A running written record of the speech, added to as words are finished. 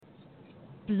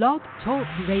Blog Talk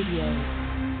Radio.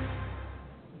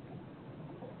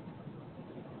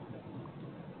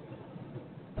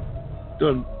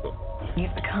 Done.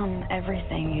 You've become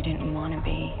everything you didn't want to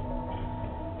be.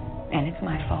 And it's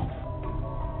my fault.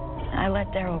 I let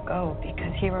Daryl go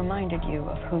because he reminded you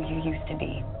of who you used to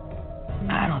be.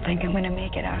 I don't think I'm going to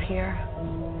make it out here.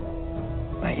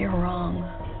 But you're wrong.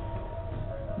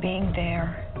 Being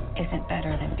there isn't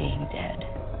better than being dead.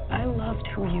 I loved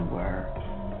who you were.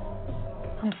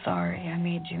 I'm sorry I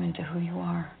made you into who you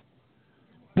are.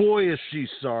 Boy, is she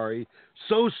sorry.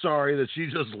 So sorry that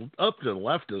she just up and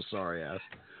left us sorry ass.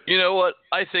 You know what?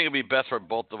 I think it'd be best for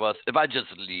both of us if I just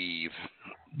leave.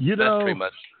 You That's know, pretty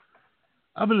much.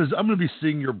 I'm gonna be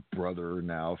seeing your brother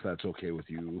now, if that's okay with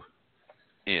you.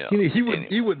 Yeah.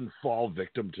 He wouldn't fall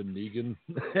victim to Negan.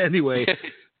 Anyway.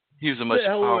 He was a much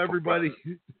hello, everybody.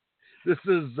 Brother. This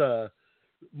is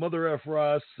Mother F.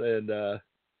 Ross and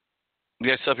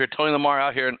yes, up here, Tony LaMarr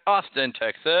out here in Austin,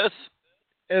 Texas.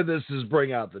 And this is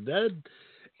Bring Out the Dead.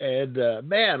 And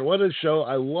man, what a show.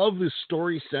 I love these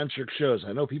story-centric shows.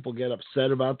 I know people get upset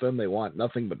about them. They want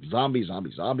nothing but zombie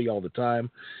all the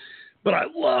time. But I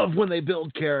love when they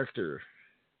build character.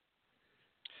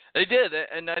 They did,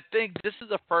 and I think this is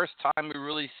the first time we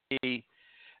really see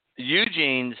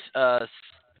Eugene's, one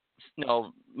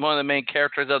of the main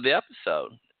characters of the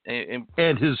episode.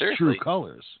 And his true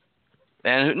colors.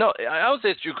 And no, I would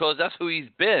say it's true colors. That's who he's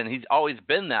been. He's always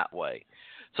been that way.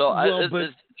 So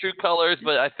it's true colors,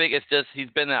 but I think it's just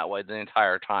he's been that way the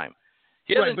entire time.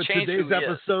 He hasn't changed. But today's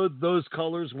episode, those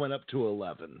colors went up to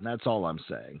 11. That's all I'm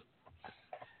saying.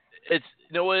 It's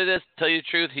what it is. To tell you the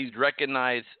truth, he's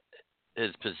recognized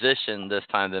his position this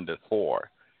time than before.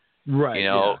 Right.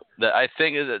 That I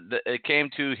think that it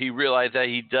came to he realized that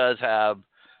he does have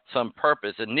some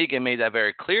purpose, and Negan made that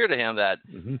very clear to him that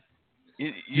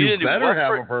you better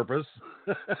have a purpose.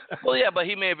 Well, yeah, but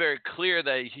he made it very clear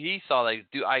that he saw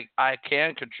I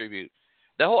can contribute.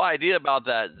 The whole idea about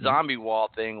that zombie wall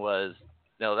thing was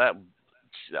that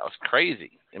was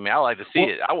crazy. I mean, I like to see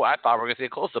it. I thought we were going to see a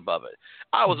close-up of it.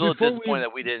 I was a little disappointed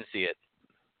that we didn't see it.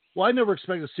 Well, I never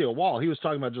expected to see a wall. He was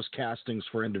talking about just castings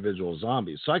for individual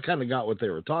zombies. So I kind of got what they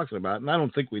were talking about, and I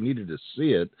don't think we needed to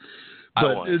see it.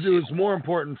 But it was more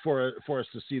important for us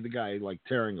to see the guy,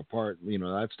 tearing apart,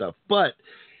 that stuff. But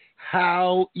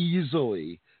how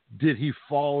easily did he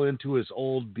fall into his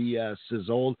old BS,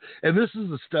 and this is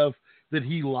the stuff that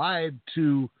he lied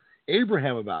to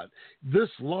Abraham about. This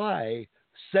lie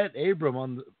set Abraham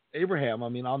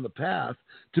on the path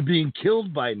to being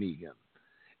killed by Negan.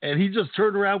 And he just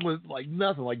turned around with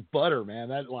nothing, like butter, man.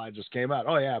 That line just came out.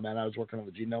 Oh yeah, man, I was working on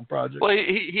the Genome Project.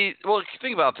 Well,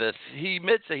 think about this. He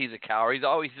admits that he's a coward. He's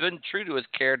always been true to his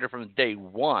character from day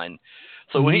one.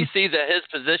 So when he sees that his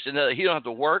position that he don't have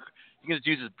to work, he can just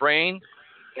use his brain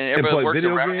and everybody works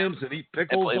video around games him and eat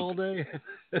pickles all day.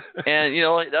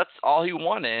 And that's all he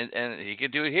wanted, and he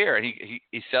could do it here. And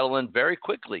he settled in very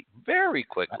quickly, very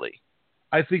quickly.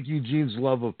 I think Eugene's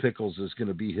love of pickles is going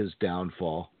to be his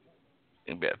downfall.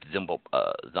 Zimble,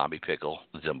 zombie pickle,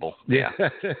 Zimble. Yeah.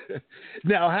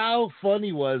 Now, how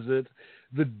funny was it,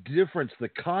 the difference, the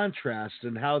contrast,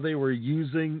 and how they were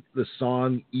using the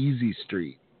song Easy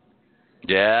Street?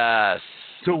 Yes.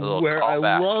 To where I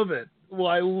love it. Well,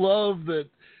 I love that,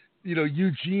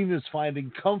 Eugene is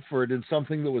finding comfort in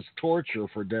something that was torture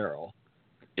for Daryl.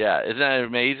 Yeah, isn't that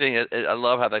amazing? I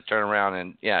love how they turn around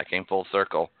and, it came full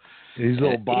circle. He's a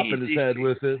little bopping his head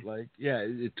with it.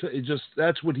 It just,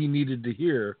 that's what he needed to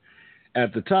hear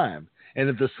at the time. And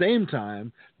at the same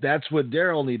time, that's what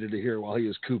Daryl needed to hear while he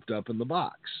was cooped up in the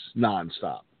box,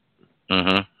 nonstop.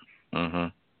 Mm-hmm. Mm-hmm.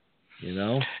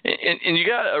 And you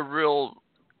got a little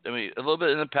bit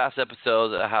in the past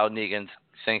episodes of how Negan's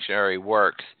sanctuary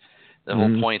works, the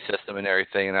whole point system and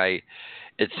everything. And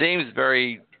it seems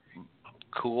very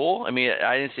cool. I mean,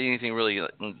 I didn't see anything really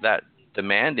that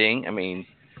demanding. I mean,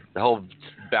 the whole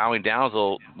bowing down is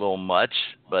a little much,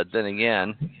 but then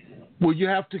again... Well, you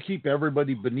have to keep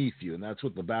everybody beneath you, and that's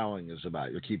what the bowing is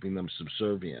about. You're keeping them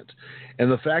subservient.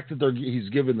 And the fact that he's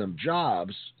giving them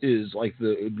jobs is like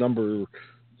the number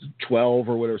 12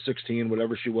 or whatever, 16,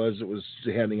 whatever she was that was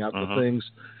handing out the things.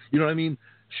 You know what I mean?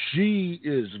 She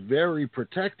is very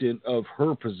protective of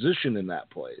her position in that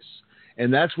place.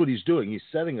 And that's what he's doing. He's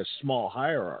setting a small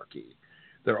hierarchy.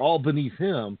 They're all beneath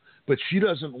him, but she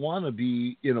doesn't want to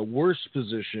be in a worse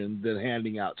position than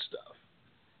handing out stuff.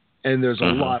 And there's a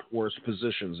lot worse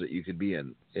positions that you could be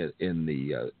in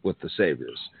the with the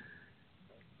Saviors.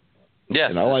 Yes,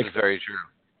 and I that's very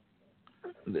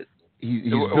true.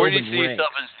 Where do you see yourself?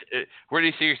 Where do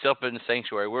you see yourself in the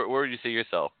sanctuary? Where do you see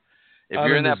yourself? If I'm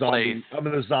you're in the that zombie, place, I'm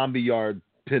in a zombie yard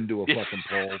pinned to a fucking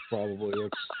pole, probably.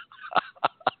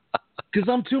 Because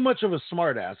I'm too much of a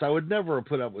smartass. I would never have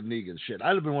put up with Negan's shit.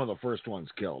 I'd have been one of the first ones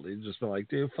killed. He'd just been like,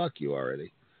 dude, fuck you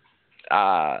already.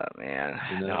 Man.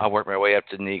 You know? No, I'll work my way up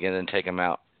to Negan and take him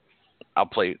out. I'll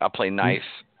play nice.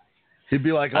 He'd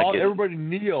be like, everybody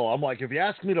kneel. I'm like, if you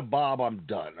ask me to bob, I'm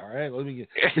done. All right? Let me get...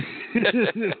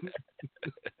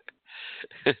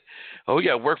 Oh, we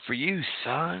got work for you,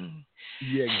 son.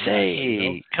 Yeah, exactly.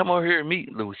 Say, come over here and meet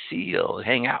Lucille and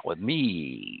hang out with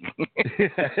me.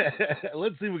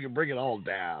 Let's see if we can bring it all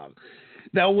down.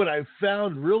 Now, what I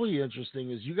found really interesting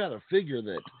is you got to figure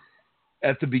that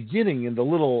at the beginning in the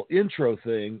little intro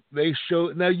thing, they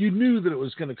showed. Now, you knew that it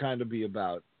was going to kind of be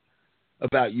about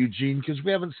Eugene because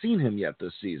we haven't seen him yet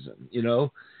this season, you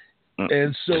know?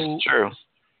 And so, it's true.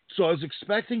 So I was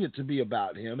expecting it to be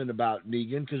about him and about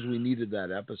Negan because we needed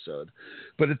that episode.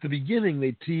 But at the beginning,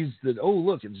 they teased that, oh,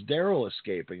 look, it's Daryl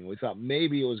escaping. We thought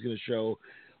maybe it was going to show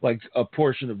like a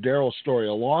portion of Daryl's story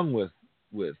along with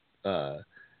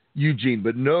Eugene.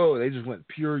 But no, they just went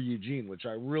pure Eugene, which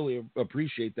I really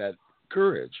appreciate that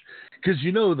courage. Because,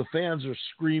 you know, the fans are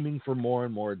screaming for more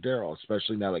and more Daryl,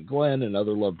 especially now that Glenn and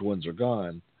other loved ones are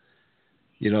gone.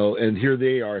 You know, and here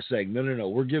they are saying, no,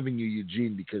 we're giving you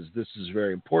Eugene because this is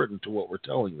very important to what we're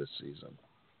telling this season.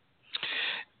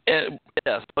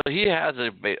 Yes, but he has a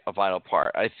vital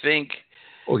part. I think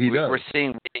he does. We're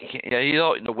seeing, you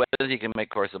know, whether he can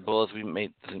make course of bullets,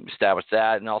 we establish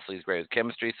that, and also he's great with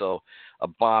chemistry, so a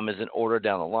bomb is in order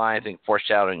down the line. I think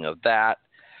foreshadowing of that.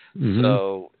 Mm-hmm.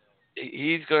 So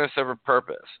he's going to serve a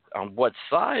purpose. On what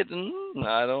side?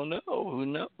 I don't know. Who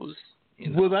knows? You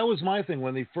know? Well, that was my thing.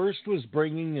 When they first was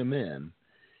bringing him in,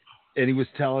 and he was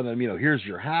telling them, you know, here's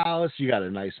your house. You got a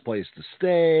nice place to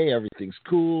stay. Everything's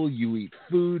cool. You eat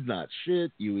food, not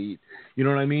shit. You eat, you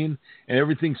know what I mean? And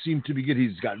everything seemed to be good.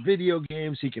 He's got video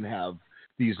games. He can have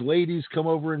these ladies come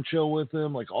over and chill with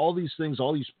him. Like all these things,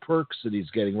 all these perks that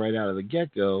he's getting right out of the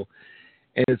get-go.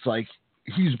 And it's like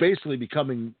he's basically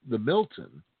becoming the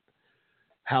Milton.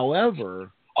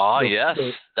 However... yes,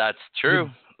 that's true.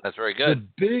 That's very good.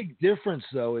 The big difference,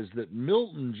 though, is that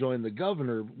Milton joined the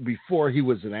governor before he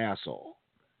was an asshole.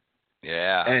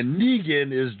 Yeah. And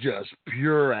Negan is just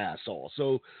pure asshole.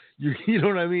 So, you know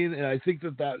what I mean? And I think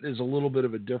that is a little bit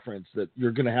of a difference, that you're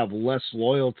going to have less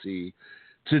loyalty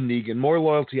to Negan, more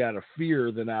loyalty out of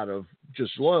fear than out of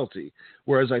just loyalty.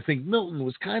 Whereas I think Milton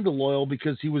was kind of loyal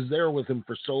because he was there with him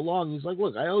for so long. He's like,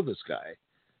 look, I owe this guy.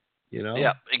 You know?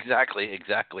 Yeah, exactly.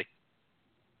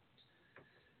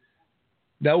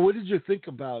 Now, what did you think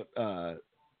about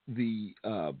the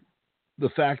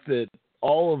fact that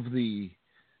all of the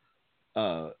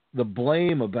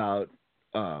blame about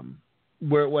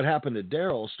what happened to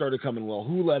Daryl started coming? Well,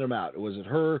 who let him out? Was it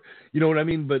her? You know what I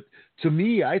mean? But to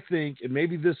me, I think, and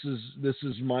maybe this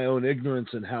is my own ignorance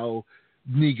in how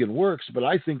Negan works, but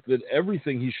I think that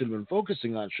everything he should have been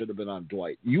focusing on should have been on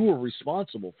Dwight. You were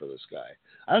responsible for this guy.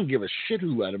 I don't give a shit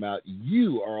who let him out.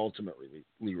 You are ultimately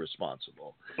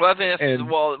responsible. Well, I think it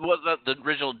wasn't the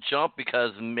original jump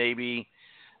because maybe,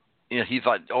 you know, he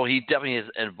thought, oh, he definitely is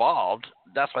involved.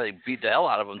 That's why they beat the hell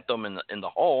out of him, throw him in the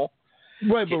hole.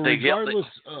 Right, but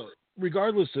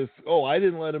regardless if, I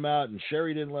didn't let him out and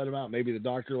Sherry didn't let him out, maybe the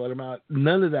doctor let him out,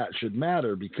 none of that should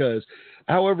matter because,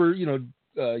 however, you know,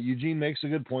 Eugene makes a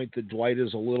good point that Dwight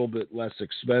is a little bit less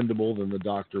expendable than the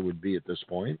doctor would be at this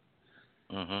point.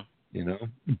 Mm-hmm. You know,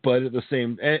 but at the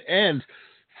same and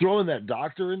throwing that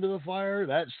doctor into the fire,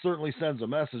 that certainly sends a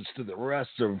message to the rest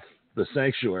of the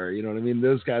sanctuary. You know what I mean?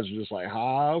 Those guys are just like,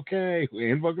 okay,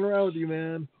 we ain't fucking around with you,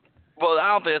 man. Well, I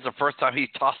don't think it's the first time he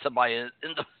tossed somebody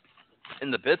in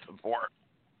the pit before.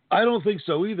 I don't think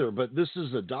so either, but this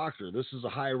is a doctor. This is a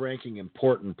high-ranking,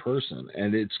 important person,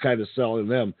 and it's kind of selling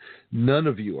them. None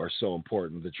of you are so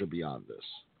important that you're beyond this.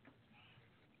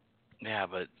 Yeah,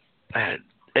 but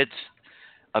it's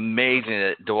amazing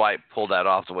that Dwight pulled that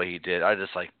off the way he did. I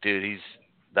just like, dude,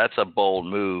 that's a bold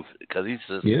move because he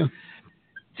took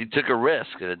a risk.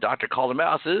 And the doctor called him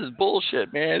out and said, "This is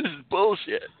bullshit, man. This is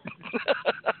bullshit."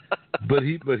 But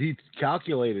he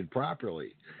calculated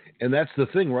properly. And that's the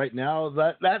thing right now.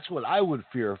 That's what I would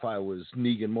fear if I was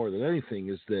Negan more than anything,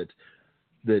 is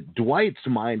that Dwight's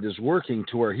mind is working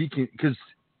to where he can, because,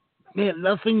 man,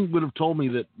 nothing would have told me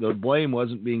that the blame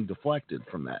wasn't being deflected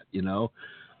from that, you know?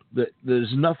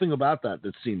 There's nothing about that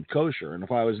seemed kosher. And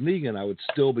if I was Negan, I would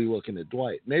still be looking at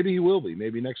Dwight. Maybe he will be.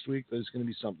 Maybe next week there's going to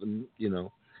be something, you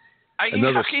know. How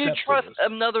can you trust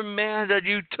another man that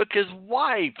you took his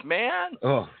wife, man?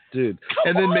 Oh, dude.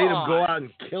 Come then on. Made him go out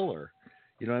and kill her.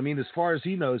 You know what I mean? As far as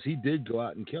he knows, he did go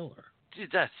out and kill her.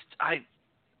 Dude,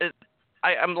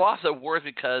 I'm lost at words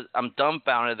because I'm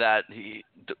dumbfounded that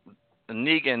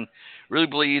Negan really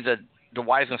believes that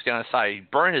Dwight's going to stay on his side. He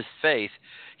burned his face.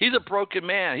 He's a broken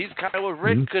man. He's kind of what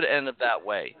Rick could end up that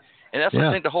way. And that's what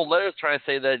I think the whole letter is trying to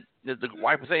say, that the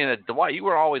wife was saying that, Dwight, you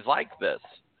were always like this.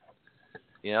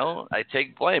 You know, I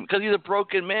take blame. Because he's a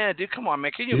broken man. Dude, come on,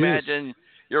 man. Can you imagine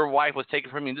your wife was taken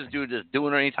from you and this dude just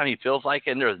doing it anytime he feels like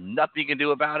it and there's nothing you can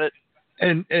do about it?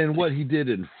 And what he did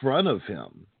in front of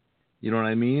him. You know what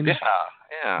I mean?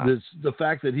 Yeah. The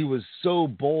fact that he was so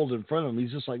bold in front of him,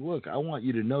 he's just like, look, I want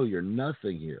you to know you're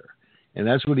nothing here. And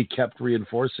that's what he kept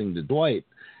reinforcing to Dwight.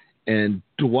 And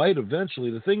Dwight eventually,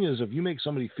 the thing is, if you make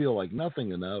somebody feel like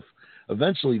nothing enough,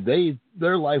 eventually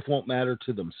their life won't matter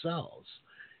to themselves.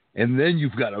 And then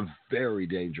you've got a very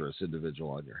dangerous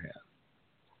individual on your hands.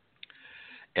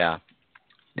 Yeah.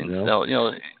 And so,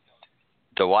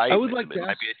 Dwight, I would like it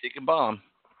might be a ticking bomb.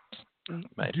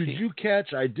 Did you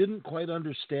catch, I didn't quite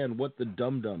understand what the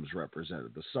dum-dums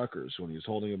represented, the suckers, when he was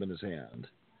holding them in his hand.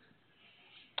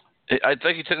 I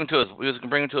think he took him he was going to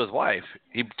bring him to his wife.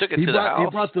 He took it to the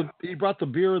house. He brought the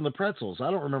beer and the pretzels.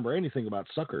 I don't remember anything about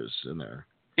suckers in there.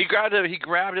 He grabbed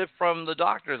it from the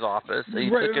doctor's office. And he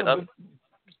took it up.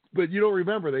 But you don't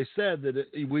remember. They said that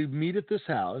we meet at this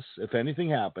house if anything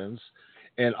happens,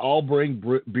 and I'll bring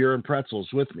beer and pretzels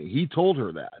with me. He told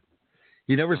her that.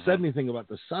 He never said anything about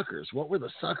the suckers. What were the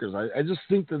suckers? I just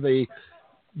think that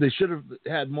they should have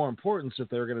had more importance if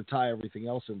they were going to tie everything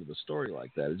else into the story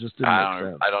like that. It just didn't make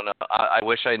sense. I don't know. I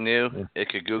wish I knew. It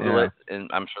could Google it, and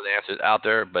I'm sure the answer is out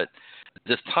there. But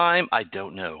this time, I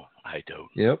don't know.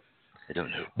 Yep. I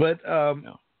don't know. But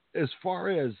as far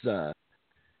as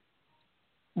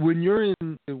when you're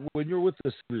with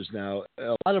the Sisters now,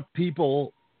 a lot of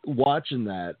people watching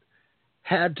that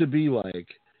had to be like,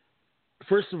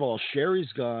 first of all,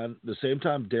 Sherry's gone the same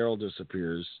time Daryl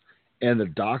disappears, and the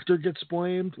doctor gets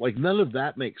blamed. Like, none of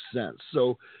that makes sense.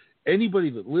 So anybody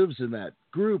that lives in that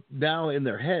group now in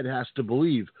their head has to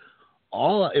believe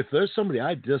if there's somebody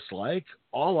I dislike,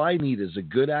 all I need is a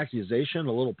good accusation,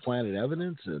 a little planted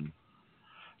evidence, and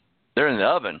they're in the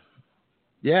oven.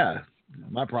 Yeah,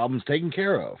 my problem's taken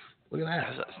care of. Look at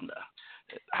that.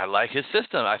 I like his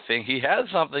system. I think he has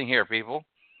something here, people.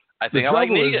 I think I like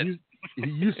Negan.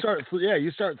 You start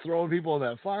throwing people in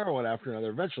that fire one after another.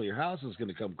 Eventually, your house is going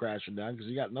to come crashing down because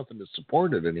you got nothing to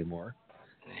support it anymore.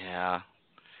 Yeah,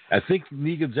 I think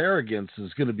Negan's arrogance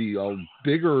is going to be a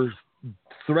bigger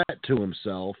threat to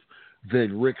himself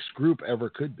than Rick's group ever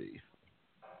could be.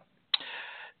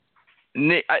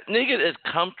 Negan is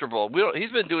comfortable.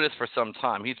 He's been doing this for some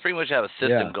time. He's pretty much have a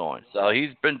system going. So he's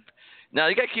been. Now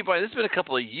you got to keep in mind, this has been a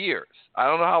couple of years. I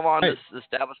don't know how long this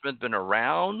establishment's been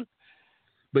around.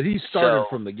 But he started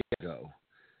from the get-go.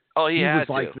 Oh, he was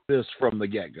like this from the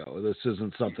get-go. This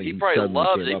isn't something he probably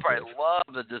loved. He probably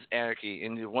loved this anarchy,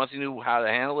 and once he knew how to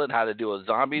handle it, how to deal with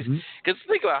zombies. Because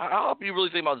think about how you really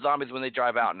think about zombies when they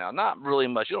drive out now. Not really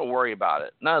much. You don't worry about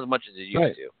it. Not as much as you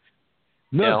used to.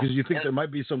 No, because you think there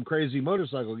might be some crazy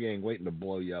motorcycle gang waiting to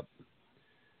blow you up.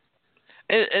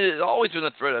 And it's always been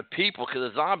a threat of people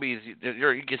because the zombies,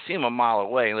 you can see them a mile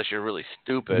away unless you're really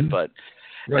stupid. But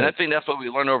and I think that's what we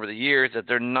learned over the years, that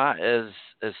they're not as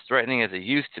threatening as they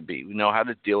used to be. We know how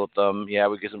to deal with them. Yeah,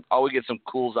 we get some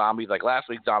cool zombies. Like last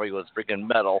week's zombie was freaking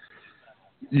metal.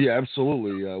 Yeah,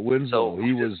 absolutely. Winslow,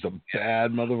 he was the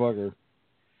bad motherfucker.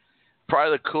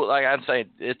 Probably the cool. Like I'm saying,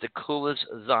 it's the coolest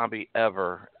zombie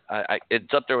ever.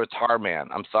 It's up there with Tarman.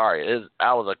 I'm sorry.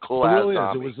 That was a cool ass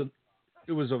zombie.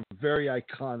 It was a very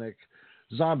iconic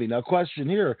zombie. Now, question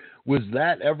here: was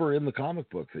that ever in the comic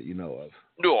book that you know of?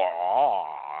 Oh,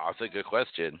 that's a good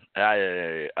question.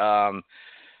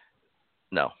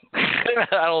 No,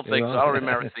 I don't think so. I don't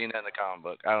remember seeing that in the comic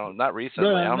book. Not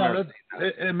recently.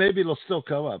 And maybe it'll still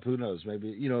come up. Who knows?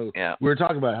 Maybe we were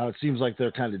talking about how it seems like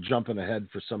they're kind of jumping ahead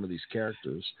for some of these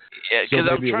characters. Yeah, because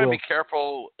I'm trying to be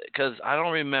careful because I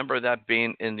don't remember that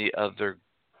being in the other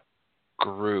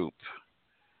group.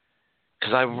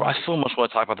 Because I so much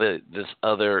want to talk about this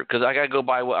other. Because I got to go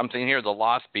by what I'm saying here: the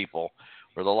Lost People.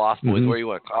 Or the Lost Boys, where you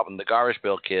want to call them, the Garbage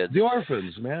Pail Kids. The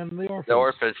orphans, man. The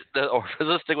orphans. The orphans.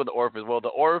 Let's stick with the orphans. Well, the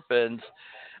orphans,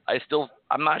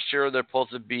 I'm not sure they're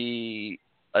supposed to be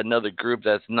another group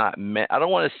that's not meant. I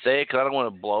don't want to say it because I don't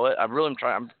want to blow it. I'm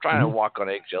trying to walk on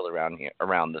eggshells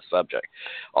around this subject.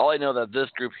 All I know that this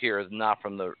group here is not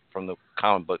from the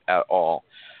comic book at all.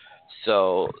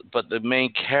 So, but the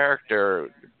main character,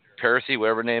 Percy,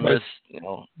 whatever her name is,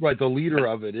 Right, the leader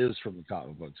of it is from the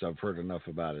comic books. I've heard enough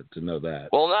about it to know that.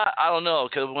 Well, I don't know,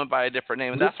 because it went by a different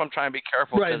name, and that's why I'm trying to be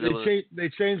careful. Right, they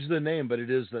changed the name, but it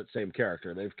is that same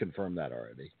character. They've confirmed that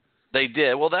already. They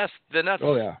did. Well, that's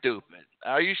stupid.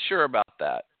 Are you sure about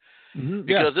that?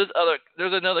 Because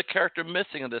there's another character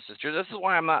missing in this. This is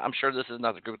why I'm sure this is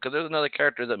not the group, because there's another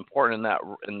character that's important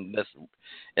in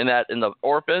the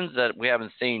orphans that we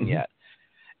haven't seen yet.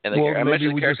 And maybe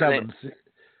we just haven't.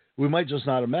 We might just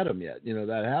not have met him yet.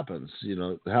 That happens.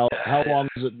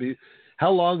 How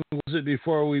long was it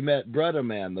before we met Brother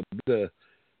Man, the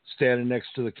standing next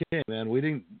to the king? Man, we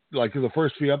didn't in the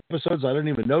first few episodes. I didn't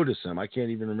even notice him. I can't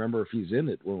even remember if he's in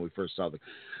it when we first saw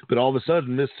but all of a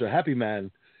sudden, Mr. Happy Man.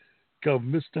 Go,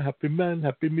 Mr. Happy Man,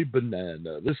 happy me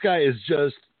banana. This guy is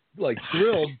just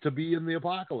thrilled to be in the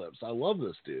apocalypse. I love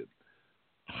this dude.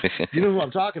 You know who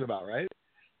I'm talking about, right?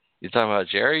 You're talking about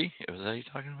Jerry? Was that you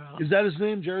talking about? Is that his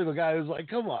name, Jerry? The guy who's like,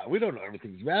 come on, we don't know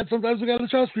everything's bad. Sometimes we got to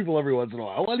trust people every once in a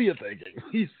while. What are you thinking?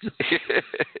 He's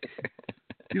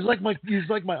like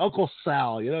my Uncle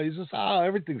Sal. He's just,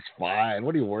 everything's fine.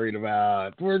 What are you worried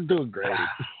about? We're doing great.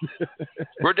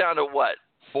 We're down to what?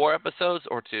 4 episodes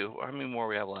or 2? How many more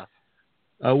we have left?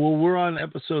 Well, we're on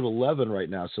episode 11 right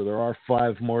now, so there are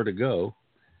 5 more to go.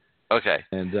 Okay.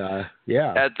 And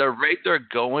yeah. At the rate they're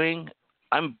going,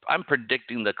 I'm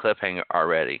predicting the cliffhanger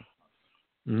already.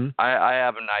 Mm-hmm. I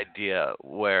have an idea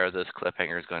where this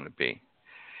cliffhanger is going to be.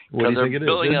 What do you think it is?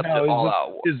 Building up to all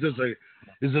out.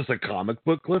 Is this a comic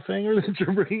book cliffhanger that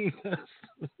you're bringing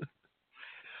us?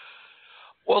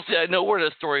 Well, see, I know where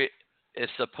the story is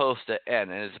supposed to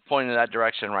end, and it's pointing in that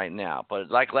direction right now.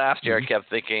 But like last year, I kept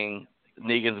thinking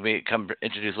Negan's going to come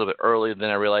introduced a little bit earlier than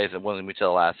I realized it wasn't going to be till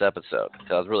the last episode.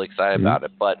 So I was really excited about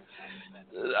it. But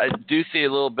I do see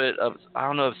a little bit of, I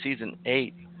don't know, of season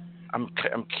 8. I'm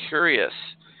curious.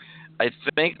 I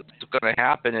think what's going to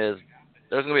happen is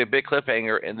there's going to be a big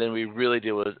cliffhanger, and then we really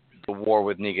deal with the war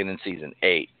with Negan in season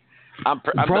 8.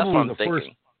 That's what I'm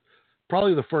thinking.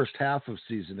 Probably the first half of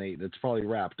season 8. It's probably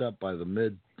wrapped up by the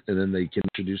mid, and then they can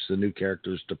introduce the new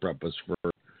characters to prep us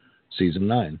for season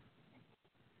 9.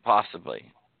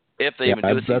 Possibly. If they even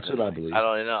do it. That's what I believe. I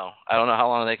don't know. I don't know how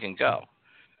long they can go.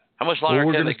 How much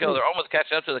longer can they go? They're almost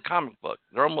catching up to the comic book.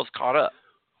 They're almost caught up.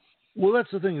 Well, that's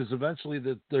the thing, is eventually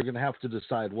that they're going to have to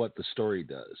decide what the story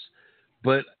does.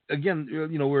 But again,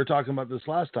 we were talking about this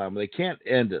last time. They can't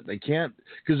end it. They can't,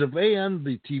 because if they end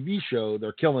the TV show,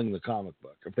 they're killing the comic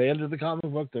book. If they ended the comic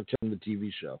book, they're killing the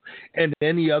TV show and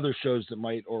any other shows that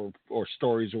might or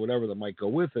stories or whatever that might go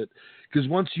with it. Because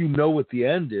once you know what the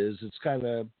end is, it's kind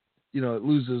of, it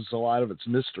loses a lot of its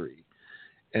mystery.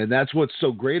 And that's what's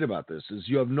so great about this, is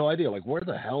you have no idea, where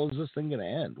the hell is this thing going to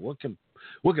end? What can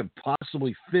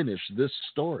possibly finish this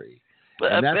story?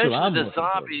 But eventually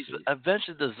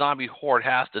the zombie horde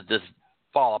has to just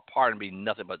fall apart and be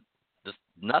nothing but just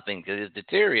nothing, because it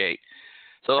deteriorate.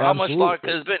 So how much longer?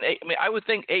 Because it's been 8. I mean, I would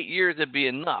think 8 years would be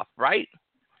enough, right?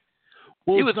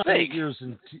 Well, it's not 8 years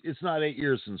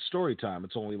in story time.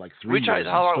 It's only 3 years.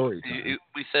 How long? Story time.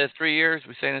 We said 3 years.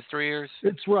 We saying it's 3 years.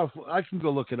 It's rough. I can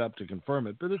go look it up to confirm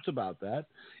it, but it's about that.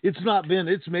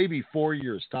 It's maybe 4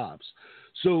 years tops.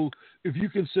 So if you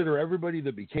consider everybody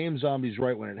that became zombies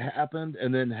right when it happened,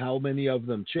 and then how many of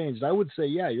them changed, I would say,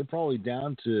 you're probably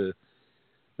down to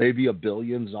maybe 1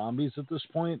 billion zombies at this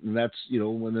point, and that's,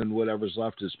 and then whatever's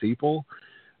left is people.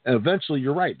 And eventually,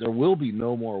 you're right, there will be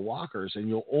no more walkers, and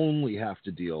you'll only have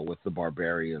to deal with the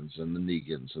barbarians and the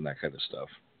Negans and that kind of stuff.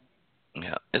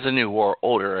 Yeah, it's a new war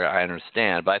order, I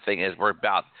understand, but I think we're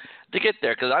about to get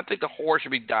there, because I think the horde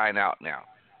should be dying out now.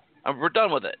 We're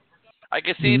done with it. I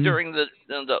can see during the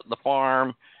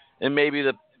farm and maybe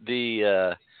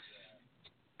the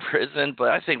prison, but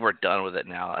I think we're done with it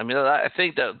now. I mean, I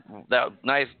think that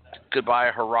nice goodbye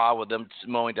hurrah with them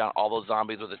mowing down all those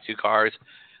zombies with the 2 cars.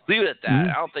 Leave it at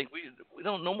that. I don't think we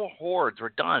don't, no more hordes. We're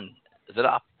done. Is it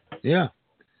up? Yeah.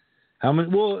 How many?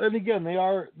 Well, and again, they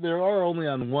are only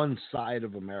on one side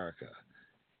of America.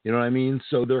 You know what I mean?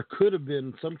 So there could have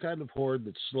been some kind of horde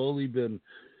that's slowly been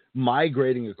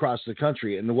migrating across the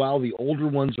country, and while the older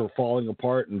ones are falling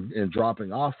apart and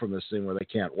dropping off from this thing where they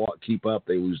can't keep up,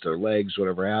 they lose their legs,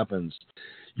 whatever happens,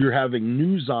 you're having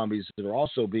new zombies that are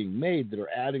also being made that are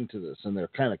adding to this, and they're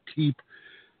kind of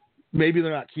maybe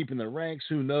they're not keeping their ranks,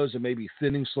 who knows, it may be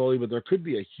thinning slowly, but there could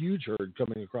be a huge herd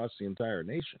coming across the entire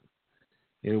nation.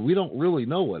 We don't really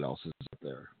know what else is up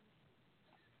there.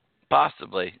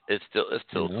 Possibly. It's still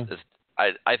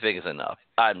I think it's enough.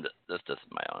 That's just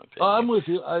my own opinion. I'm with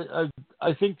you.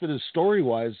 I think that as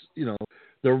story-wise,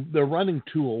 they're running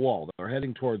to a wall. They're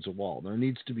heading towards a wall. There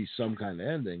needs to be some kind of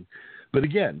ending. But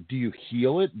again, do you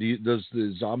heal it? Does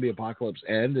the zombie apocalypse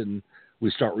end and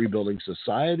we start rebuilding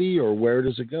society, or where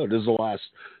does it go? Does the last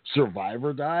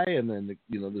survivor die, and then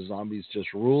the zombies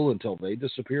just rule until they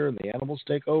disappear and the animals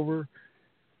take over?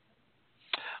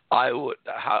 I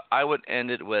would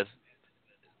end it with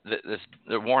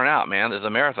they're worn out, man. There's a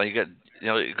marathon.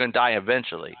 You're going to die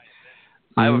eventually.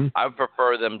 Mm-hmm. I would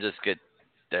prefer them just get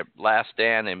their last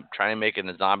stand and try and make it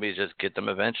the zombies. Just get them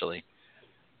eventually.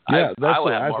 Yeah, that's I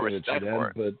would what have I more think it respect should for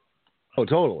end. it. But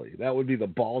totally, that would be the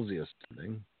ballsiest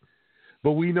thing.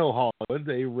 But we know Hollywood;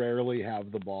 they rarely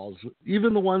have the balls.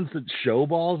 Even the ones that show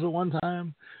balls at one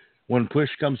time, when push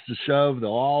comes to shove,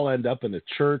 they'll all end up in a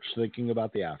church thinking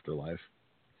about the afterlife.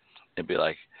 It'd be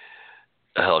like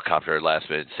a helicopter last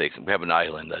minute sakes. We have an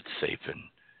island that's safe and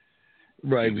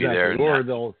Right, exactly. There or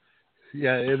they'll.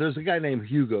 Yeah, there's a guy named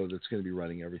Hugo that's going to be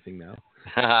running everything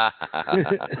now.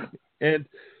 And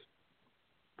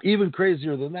even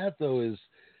crazier than that, though, is,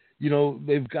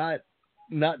 they've got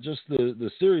not just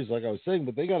the series, like I was saying,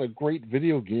 but they got a great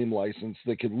video game license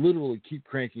that can literally keep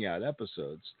cranking out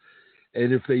episodes.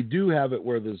 And if they do have it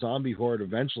where the zombie horde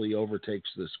eventually overtakes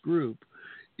this group,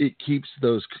 it keeps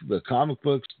the comic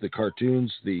books, the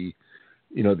cartoons, the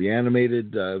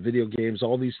animated video games,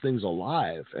 all these things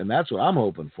alive. And that's what I'm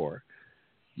hoping for.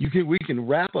 We can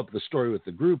wrap up the story with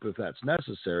the group if that's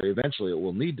necessary. Eventually it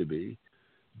will need to be.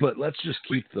 But let's just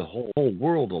keep the whole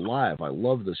world alive. I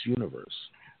love this universe.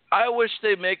 I wish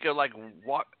they make a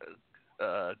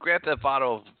Grand Theft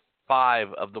Auto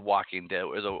 5 of The Walking Dead. It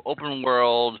was an open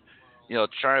world,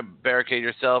 trying to barricade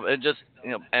yourself and just,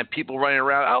 and people running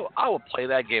around. I will play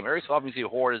that game. Every so often you see a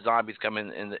horde of zombies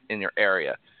coming in your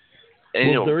area.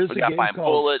 And, there is a game called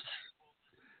bullets.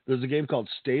 There's a game called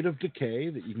State of Decay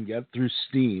that you can get through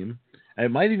Steam. And it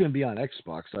might even be on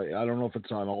Xbox. I don't know if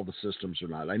it's on all the systems or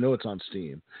not. I know it's on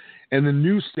Steam. And the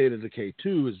new State of Decay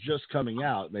 2 is just coming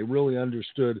out. And they really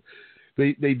understood.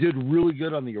 They did really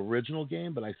good on the original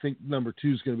game, but I think number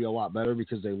 2 is going to be a lot better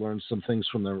because they learned some things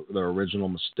from their original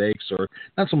mistakes, or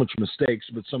not so much mistakes,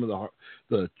 but some of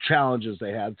the challenges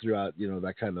they had throughout,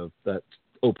 that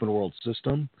open world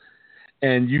system.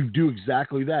 And you do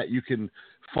exactly that. You can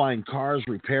find cars,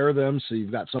 repair them, so you've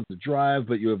got something to drive,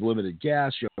 but you have limited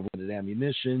gas, you have limited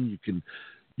ammunition, you can,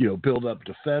 build up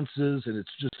defenses, and it's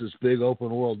just this big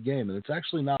open world game, and it's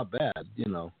actually not bad,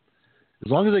 As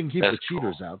long as they can keep the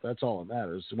cheaters out, that's all that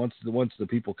matters. Once the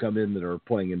people come in that are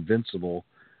playing Invincible,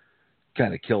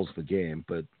 kind of kills the game.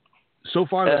 But so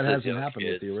far that hasn't happened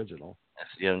with the original.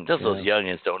 Those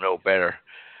youngins don't know better.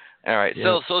 All right,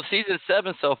 yeah. So season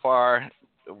 7 so far,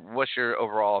 what's your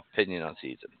overall opinion on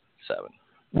season 7?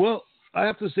 Well, I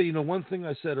have to say, one thing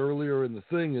I said earlier in the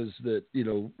thing is that,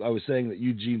 I was saying that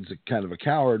Eugene's kind of a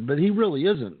coward, but he really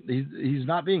isn't. He's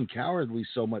not being cowardly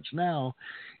so much now.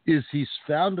 He's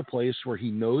found a place where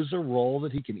he knows a role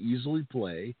that he can easily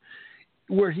play,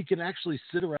 where he can actually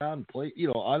sit around and play,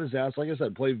 on his ass, like I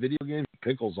said, play video games,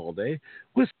 pickles all day,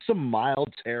 with some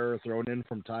mild terror thrown in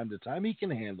from time to time. He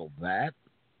can handle that.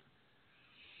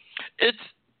 It's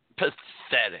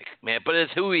pathetic, man, but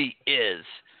it's who he is.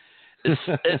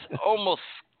 It's almost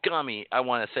scummy, I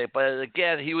want to say, but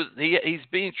again, he's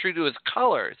being true to his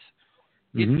colors.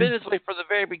 He's been this way from the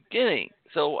very beginning,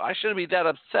 so I shouldn't be that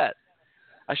upset.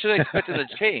 I shouldn't expect him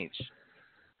to change.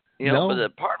 But the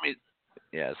part of me,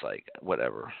 it's like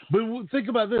whatever. But think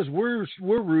about this: we're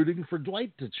rooting for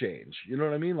Dwight to change. You know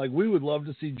what I mean? Like we would love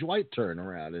to see Dwight turn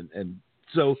around, and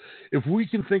so if we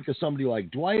can think of somebody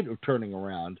like Dwight of turning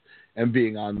around and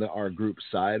being on our group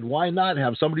side, why not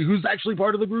have somebody who's actually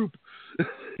part of the group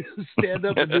stand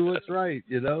up and do what's right,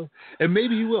 And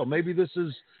maybe he will. Maybe this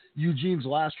is Eugene's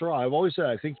last hurrah. I've always said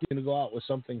I think he's going to go out with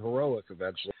something heroic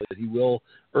eventually, that he will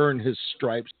earn his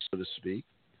stripes, so to speak.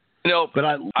 But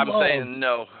I'm saying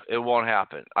no, it won't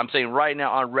happen. I'm saying right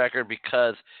now on record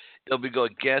because it'll go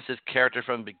against his character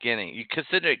from the beginning. You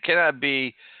consider it cannot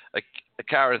be a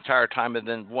coward the entire time and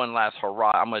then one last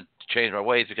hurrah, I'm going to change my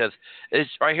ways, because it's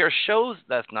right here shows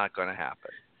that's not going to happen.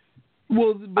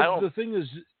 Well, but the thing is,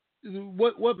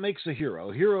 what makes a hero?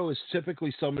 A hero is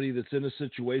typically somebody that's in a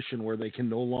situation where they can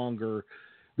no longer,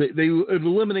 it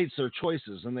eliminates their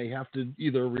choices and they have to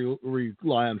either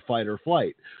rely on fight or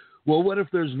flight. Well, what if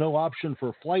there's no option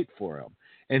for flight for him?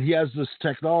 And he has this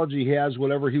technology, he has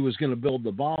whatever he was going to build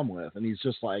the bomb with, and he's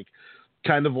just like,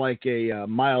 kind of like a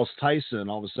Miles Tyson.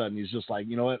 All of a sudden, he's just like,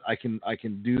 you know what? I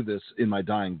can do this in my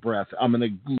dying breath. I'm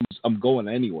going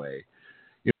anyway.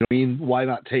 You know what I mean? Why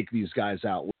not take these guys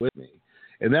out with me?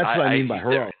 And that's what I mean by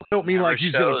heroic. I don't mean like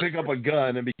he's going to pick up a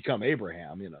gun and become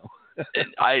Abraham.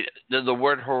 The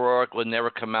word heroic would never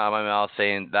come out of my mouth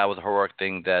saying that was a heroic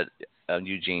thing that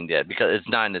Eugene did, because it's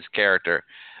not in his character.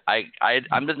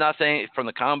 I'm just not saying from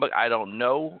the comic book. I don't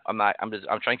know. I'm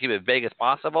trying to keep it vague as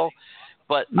possible.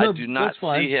 But I do not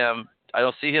see him. I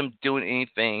don't see him doing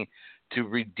anything to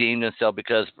redeem himself,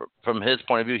 because from his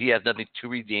point of view, he has nothing to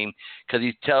redeem, because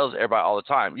he tells everybody all the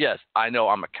time, yes, I know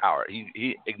I'm a coward.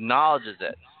 He acknowledges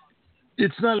it.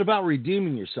 It's not about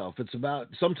redeeming yourself. It's about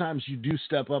sometimes you do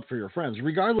step up for your friends,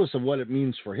 regardless of what it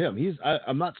means for him.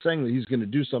 I'm not saying that he's going to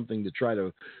do something to try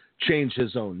to change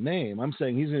his own name. I'm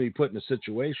saying he's going to be put in a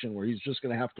situation where he's just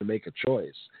going to have to make a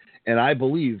choice. And I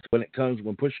believe when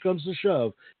push comes to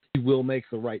shove, he will make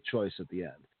the right choice at the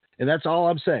end. And that's all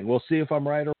I'm saying. We'll see if I'm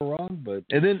right or wrong. But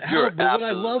what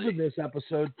I love in this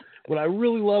episode, what I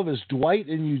really love is Dwight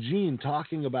and Eugene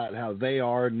talking about how they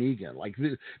are Negan. Like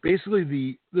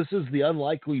basically this is the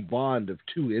unlikely bond of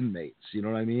two inmates. You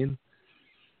know what I mean?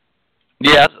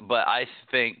 Yes, but I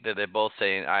think that they're both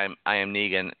saying I am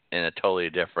Negan in a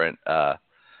totally different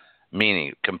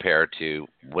meaning compared to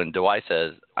when Dwight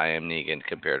says I am Negan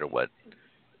compared to what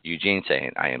Eugene's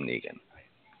saying I am Negan.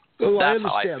 Well, I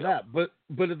understand that, but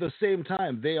at the same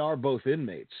time, they are both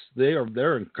inmates.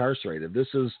 They're incarcerated.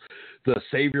 This is the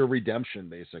savior redemption,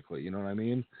 basically. You know what I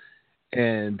mean?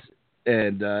 And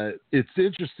it's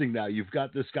interesting now. You've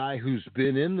got this guy who's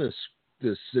been in this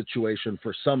situation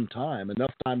for some time,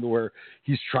 enough time to where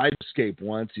he's tried to escape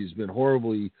once. He's been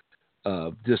horribly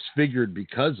disfigured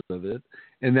because of it,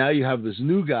 and now you have this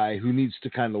new guy who needs to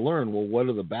kind of learn. Well, what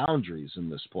are the boundaries in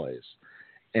this place?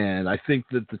 And I think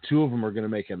that the two of them are going to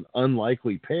make an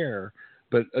unlikely pair.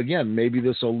 But again, maybe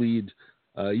this will lead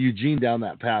Eugene down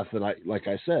that path that like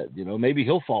I said, maybe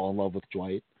he'll fall in love with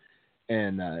Dwight,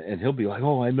 and he'll be like,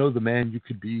 oh, I know the man you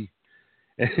could be,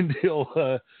 and he'll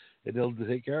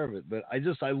take care of it. But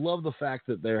I love the fact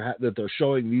that they're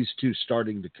showing these two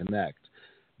starting to connect,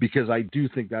 because I do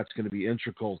think that's going to be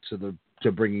integral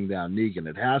to bringing down Negan.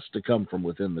 It has to come from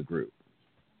within the group.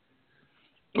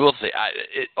 We'll see.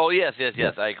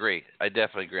 Yes, I agree. I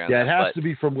definitely agree on that. Yeah, it has to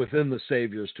be from within the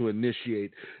Saviors to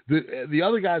initiate. The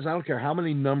other guys, I don't care how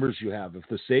many numbers you have. If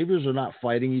the Saviors are not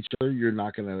fighting each other, you're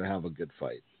not going to have a good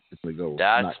fight. It's going to go.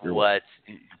 That's what.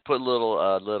 Put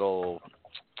little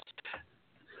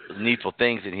needful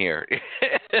things in here.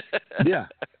 Yeah,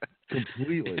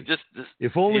 completely. Just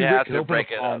if only Rick could open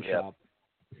a pawn shop.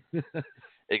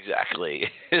 Exactly.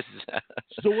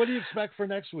 So what do you expect for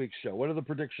next week's show? What are the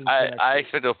predictions for next week? I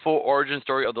expect a full origin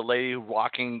story of the lady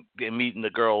walking and meeting the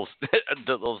girls,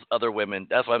 those other women.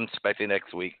 That's what I'm expecting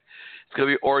next week. It's going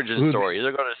to be origin story.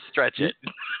 They're going to stretch it.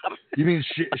 You mean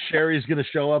Sherry's going to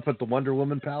show up at the Wonder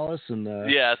Woman Palace?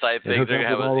 Yes, I think they're going to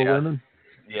have all the women?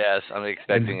 Yes, I'm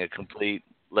expecting a complete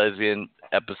lesbian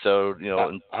episode.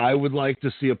 I would like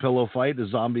to see a pillow fight. A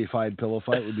zombie-fied pillow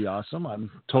fight would be awesome. I'm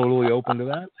totally open to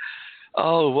that.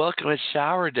 Oh, welcome to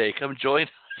Shower Day. Come join us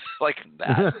like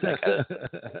that.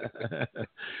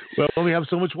 Well, we only have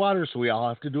so much water, so we all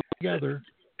have to do it together.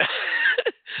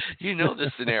 You know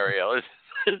this scenario.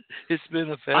 It's been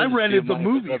a fantasy. I rented the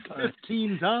movie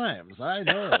 15 times. I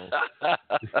know.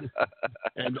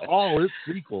 And all its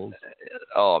sequels.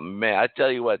 Oh, man. I tell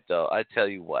you what, though.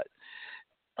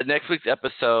 Next week's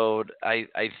episode, I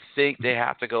think they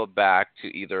have to go back to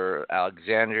either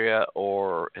Alexandria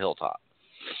or Hilltop.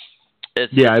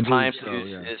 It's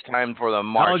time for the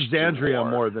march. Alexandria to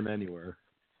war. More than anywhere.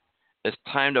 It's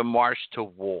time to march to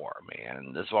war,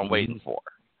 man. That's what I'm waiting for.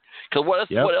 Because what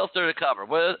else there to cover?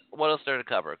 What else there to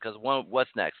cover? Because what's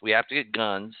next? We have to get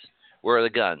guns. Where are the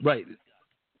guns? Right.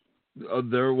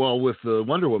 They're with the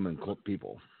Wonder Woman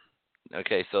people.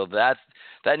 Okay, so that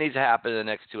needs to happen in the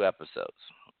next 2 episodes,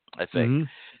 I think.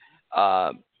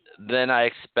 Mm-hmm. Then I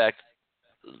expect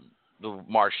the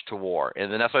march to war,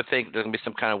 and then that's what I think there's gonna be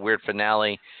some kind of weird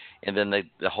finale, and then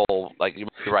the whole, like,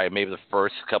 you're right, maybe the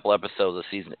first couple episodes of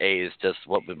season 8 is just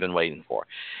what we've been waiting for.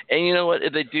 And you know what?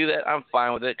 If they do that, I'm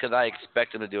fine with it, because I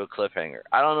expect them to do a cliffhanger.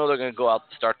 I don't know if they're gonna go out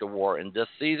to start the war in this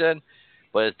season,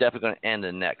 but it's definitely gonna end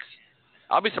in next.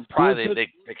 I'll be surprised they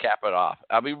cap it off.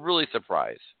 I'll be really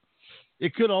surprised.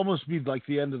 It could almost be like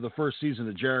the end of the first season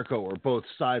of Jericho, where both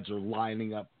sides are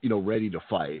lining up, ready to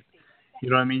fight. You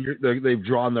know what I mean? They've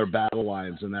drawn their battle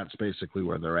lines, and that's basically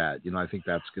where they're at. I think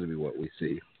that's going to be what we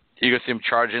see. You're going to see them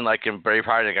charging like in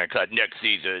Braveheart. They're going to cut next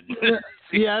season.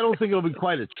 Yeah, I don't think it'll be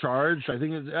quite a charge. I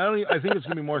think it's going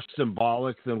to be more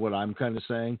symbolic than what I'm kind of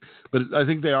saying. But I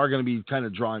think they are going to be kind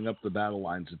of drawing up the battle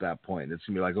lines at that point. It's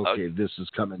going to be like, okay, this is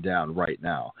coming down right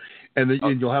now. And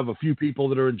you'll have a few people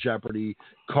that are in jeopardy.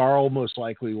 Carl most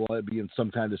likely will be in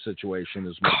some kind of situation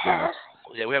as my guess.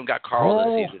 Yeah, we haven't got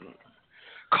Carl this season.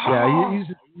 Yeah,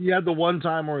 he had the one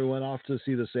time where he went off to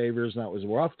see the Saviors, and that was,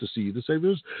 we're off to see the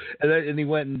Saviors, and he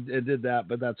went and did that,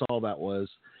 but that's all that was.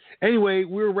 Anyway,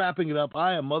 we're wrapping it up.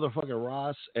 I am motherfucking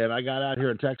Ross, and I got out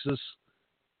here in Texas.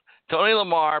 Tony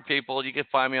LaMarr, people. You can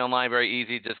find me online very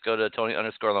easy. Just go to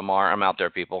Tony_LaMarr. I'm out there,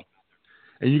 people.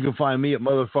 And you can find me at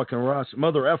motherfucking Ross,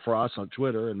 Mother F. Ross on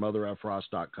Twitter and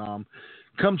motherfross.com.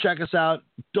 Come check us out.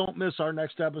 Don't miss our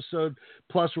next episode.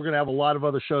 Plus, we're going to have a lot of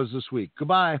other shows this week.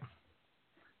 Goodbye.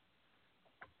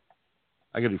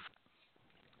 I got to